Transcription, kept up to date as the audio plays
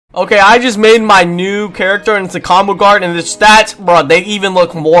Okay, I just made my new character and it's a combo guard, and the stats, bro, they even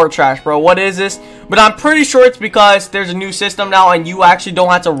look more trash, bro. What is this? But I'm pretty sure it's because there's a new system now and you actually don't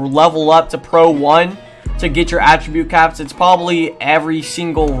have to level up to Pro 1 to get your attribute caps. It's probably every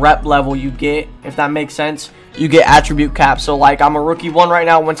single rep level you get, if that makes sense. You get attribute caps. So like I'm a rookie 1 right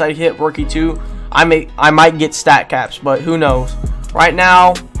now. Once I hit rookie 2, I might get stat caps, but who knows. Right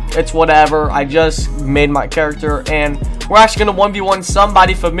now, it's whatever. I just made my character and we're actually going to 1v1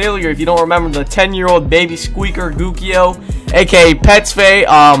 somebody familiar. If you don't remember, the 10-year-old baby Squeaker Gukio, aka Petsfay.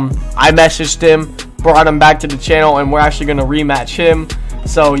 I messaged him, brought him back to the channel, and we're actually going to rematch him.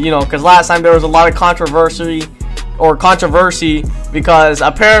 So, you know, because last time there was a lot of controversy because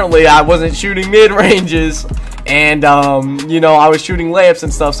apparently I wasn't shooting mid-ranges and, you know, I was shooting layups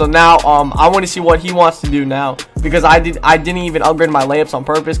and stuff. So now I want to see what he wants to do now, because I didn't even upgrade my layups on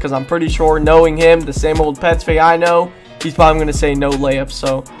purpose, because I'm pretty sure, knowing him, the same old Petsfay I know, he's probably going to say no layups.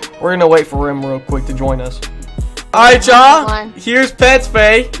 So we're going to wait for him real quick to join us. Alright, y'all. Here's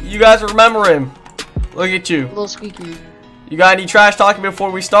Petsfay. You guys remember him. Look at you. Little Squeaker. You got any trash talking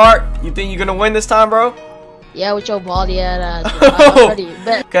before we start? You think you're going to win this time, bro? Yeah, with your baldy ass.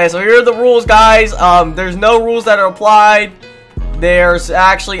 Okay, so here are the rules, guys. There's no rules that are applied. There's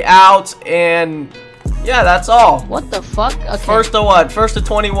actually outs, and yeah, that's all. What the fuck? Okay. First to what? First to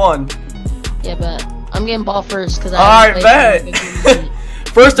 21. Yeah, bet. I'm getting ball first because Alright, bet.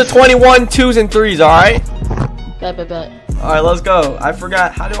 First to 21, 2s and 3s, alright? Bet. Alright, let's go. I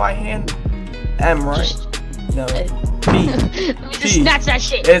forgot. How do I hand M, right? No. P. Let me just snatch that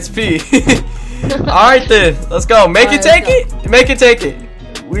shit. It's P. Alright then. Let's go. Make it take it. Make it take it.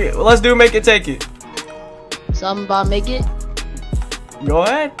 Let's do make it take it. Something about make it? Go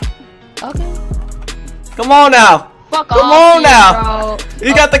ahead. Okay. Come on now. Fuck Come off on now. Bro.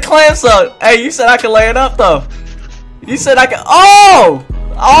 You got the clamps up. Hey, you said I could lay it up though. You said I could. Oh!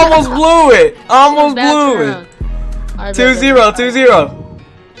 I almost blew it. Almost blew it. Right, 2-0. 2-0.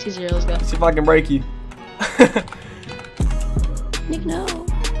 2-0. Let's go. See if I can break you. Nick, no.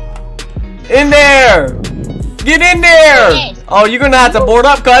 In there. Get in there. Oh, you're gonna have to board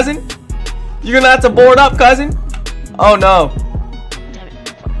up, cousin. You're gonna have to board up, cousin. Oh no.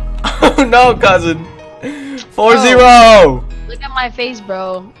 Oh no, cousin. 4-0. Oh, look at my face,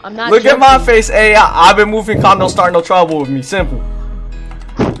 bro. I'm not. Look joking. At my face. Hey, I've been moving calm. Don't start no trouble with me. Simple.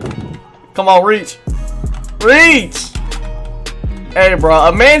 Come on, reach. Reach. Hey, bro.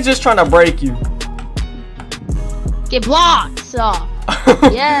 A man's just trying to break you. Get blocked. So.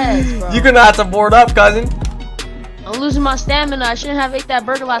 Yes, bro. You're gonna have to board up, cousin. I'm losing my stamina. I shouldn't have ate that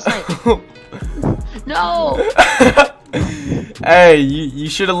burger last night. No. Hey, you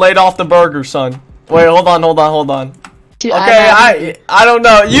should have laid off the burger, son. Wait, hold on. Dude, okay, I don't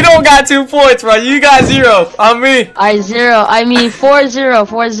know. You don't got 2 points, bro. You got 0 on me. Alright, 0. I mean 4-0.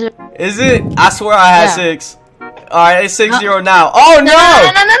 4-0. Is it? I swear I had 6. Alright, it's 6-0 now. Oh no!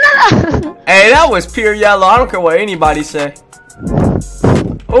 No. Hey, that was pure yellow. I don't care what anybody say.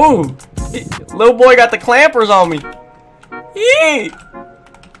 Ooh, little boy got the clampers on me. Yee.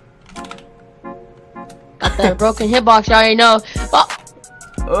 Got that broken hitbox, you already know.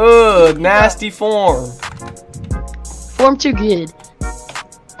 Ugh, nasty form. Form too good.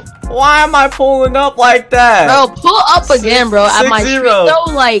 Why am I pulling up like that? Bro, pull up again, bro. At my street, though,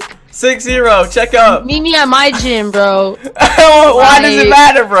 like 6-0. Check up. Meet me at my gym, bro. Why does it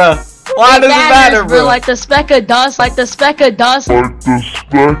matter, bro? Why does it matter, bro? Like the speck of dust, on the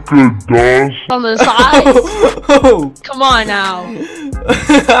sides. Come on now.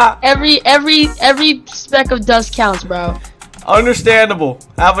 every speck of dust counts, bro. Understandable.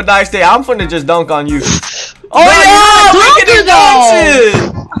 Have a nice day. I'm finna just dunk on you. Oh no, yeah, we getting dunks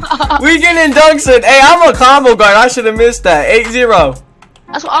in. We getting dunks in. Hey, I'm a combo guard. I should have missed that. 8-0.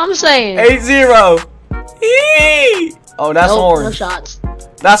 That's what I'm saying. 8-0. Oh, that's orange. No shots.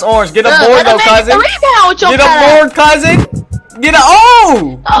 That's orange. Get a board though, cousin. Get a board, cousin. Get a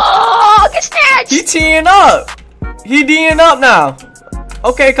Oh, get snatched. He teeing up. He D'ing up now.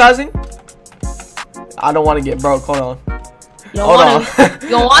 Okay, cousin. I don't want to get broke. Hold on. Hold on. You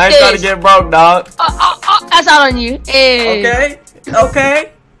don't want I ain't trying to get broke, dog. That's out on you. Hey.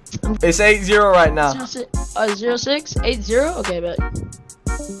 Okay. It's 8-0 right now. 0-6, 8-0. Okay, bet.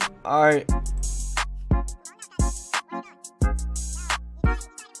 All right.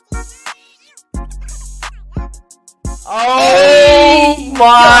 Oh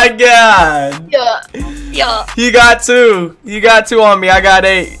my god. Yeah. He got 2. You got 2 on me. I got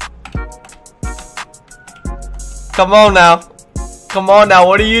 8. Come on now. Come on now.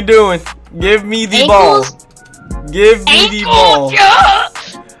 What are you doing? Give me the ball. Give me the ball. Yeah.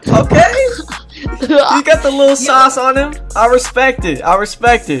 Okay. He got the little sauce on him. I respect it. I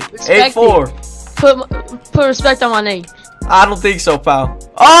respect it. 8-4. Put respect on my name. I don't think so, pal.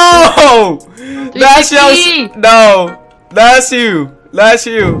 Oh! That's your... No. That's you. That's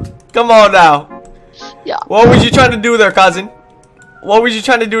you. Come on now. Yeah. What was you trying to do there, cousin? What was you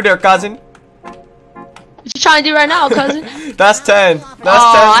trying to do there, cousin? What you trying to do right now, cousin? That's 10.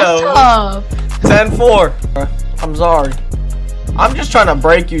 That's 10 though. 10-4. I'm sorry. I'm just trying to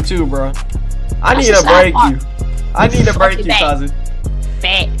break you too, bro. I need to break you. I need to break you, cousin.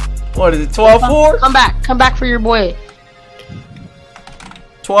 Fat. What is it? 12-4? Come back. Come back for your boy.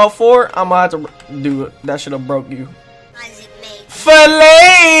 12-4? I'm gonna have to do it. That should have broke you.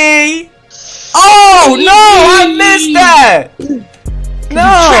 Filet! Oh no! I missed that. No.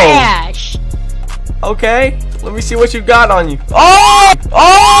 Trash. Okay. Let me see what you got on you. Oh!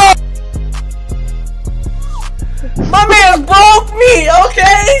 Oh! My man broke me.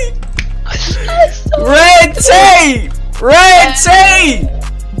 Okay. Red tape. Red tape.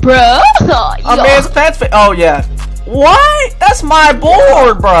 Bro. My man's pants fit. Oh yeah. What? That's my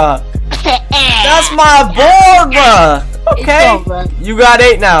board, bruh. That's my board, bruh. Okay. You got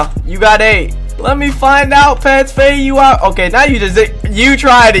 8 now. You got 8. Let me find out, Pets Fade, you out. Okay, now you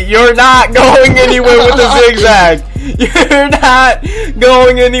tried it. You're not going anywhere with the zigzag. You're not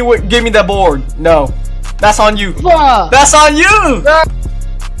going anywhere. Give me the board. No. That's on you. That's on you.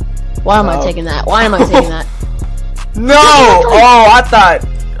 Why am I taking that? Why am I taking that? No. Oh, I thought.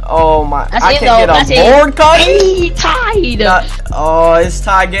 Oh my. I can't get a board cut. Hey, tied. Oh, it's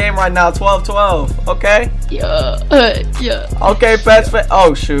tie game right now. 12-12. Okay. Yeah. Yeah. Okay, Pets Fade.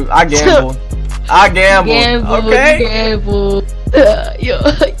 Oh shoot. I gambled. I gambled. Okay.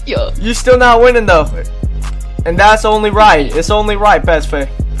 Yeah. You still not winning though, and that's only right. It's only right, Petsfay.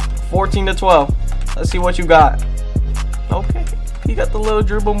 14-12. Let's see what you got. Okay, he got the little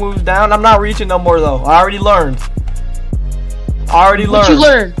dribble moves down. I'm not reaching no more though. I already learned. What you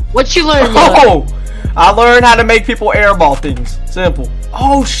learned? What you learned? Oh, I learned how to make people airball things. Simple.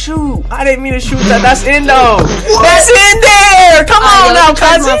 Oh shoot! I didn't mean to shoot that. That's in though. That's in there. Come on now,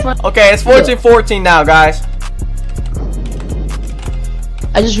 cousin. Okay, it's 14-14 now, guys.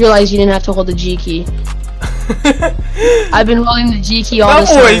 I just realized you didn't have to hold the G key. I've been holding the G key all this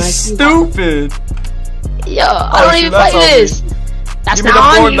time. That boy's stupid. Yo, I don't even play this. That's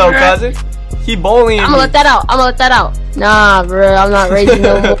not on you, though, cousin. He bullying me. I'm gonna let that out. I'm gonna let that out. Nah, bro, I'm not raging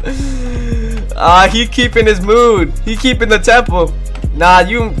no more. He keeping his mood. He keeping the tempo. Nah,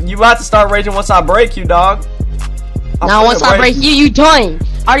 you about to start raging once I break you, dog. Now once I break you, you done.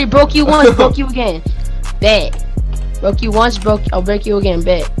 I already broke you once, broke you again. Bet. Broke you once, I'll break you again,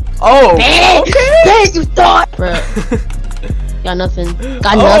 bet. Oh. Bet. Okay. Bet, you thought. Bro. Got nothing.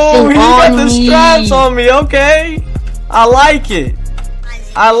 Got nothing he got the straps on me, okay. I like it.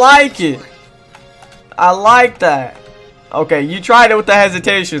 I like it. I like that. Okay, you tried it with the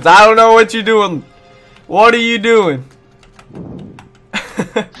hesitations. I don't know what you're doing. What are you doing?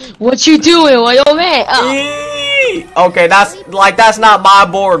 What you doing? What your man? Okay, that's not my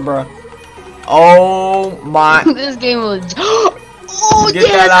board, bro. Oh my. This game was. Oh,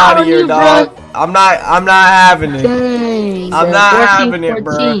 get that out of here, dog. Bro. I'm not having it. Dang, I'm not having it,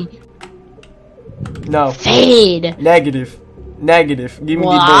 bro. No. Fade. Negative. Give me the board.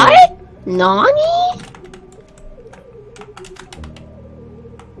 What? Nani?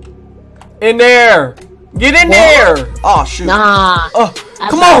 In there. Get in there. Oh shoot. Nah. Oh,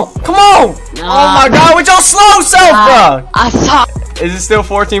 come on. Nah. Oh my god, with your slow self, bro. I thought. Is it still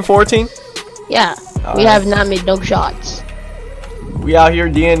 14-14? Yeah. We have not made no shots. We out here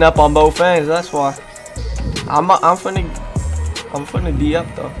D'ing up on both ends. That's why. I'm finna D up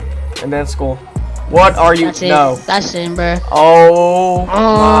though, and then score. What are you? That's it. No. That's it, bro. Oh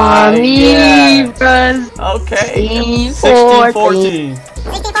my god. Bro. Okay. 16-14.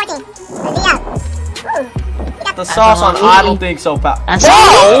 16-14. The sauce on I don't think so, pal. That's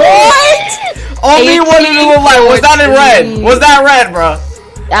what? Only what did it look like? Was that in red? Was that red, bro?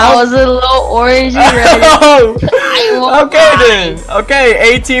 That was a little orange and red. Okay then.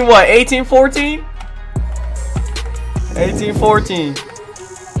 Okay, 18 what? 18-14? 18-14.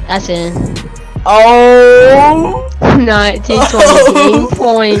 That's it. Oh. 19-20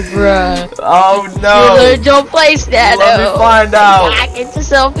 point, bro. Oh no. You learned your place, Nano. Let me find out. Back into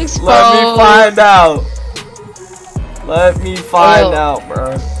self-exposed. Let me find out. Let me find out,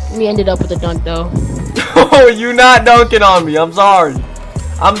 bro. We ended up with a dunk though. Oh, you not dunking on me. I'm sorry.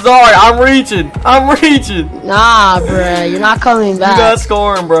 I'm reaching. Nah, bro. You're not coming back. You not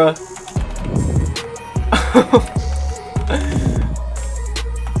scoring, bro.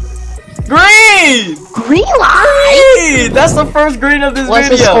 Green! Green! Green light? Green! That's the first green of this What's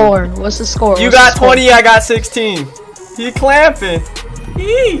video. The score? What's the score? You got 20, I got 16. He clamping.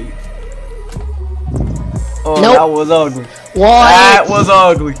 Oh, nope. that was ugly. What? That was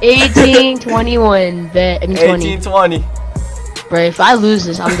ugly. 18, 21, bet. I mean 20. 18, 20. Bro, if I lose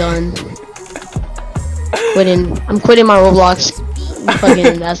this, I'm done. I'm quitting my Roblox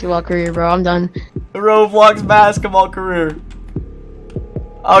fucking basketball career, bro. I'm done. Roblox basketball career.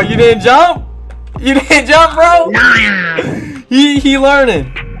 Oh, you didn't jump? You didn't jump, bro? Nah. He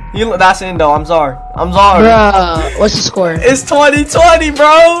learning. That's in though. I'm sorry. I'm sorry. Bro, what's the score? It's 2020,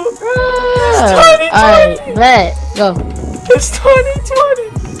 bro. It's 2020. Alright, bet. Go. It's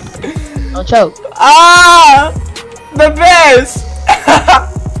 2020. Don't choke. Ah, the best.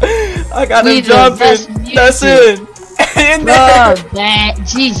 I got him jumping. That's in. In there. Bro, bet.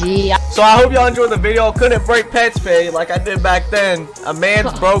 GG. So I hope y'all enjoyed the video. Couldn't break Pet's Pay like I did back then. A man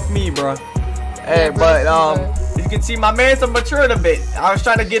broke me, bro. Hey, Yeah, but bro. you can see my man's matured a bit. I was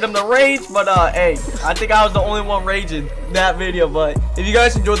trying to get him to rage, but hey, I think I was the only one raging that video. But if you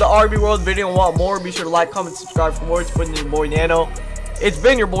guys enjoyed the RB World video and want more, be sure to like, comment, subscribe for more. It's been your boy Nano. It's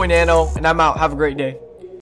been your boy Nano, and I'm out. Have a great day.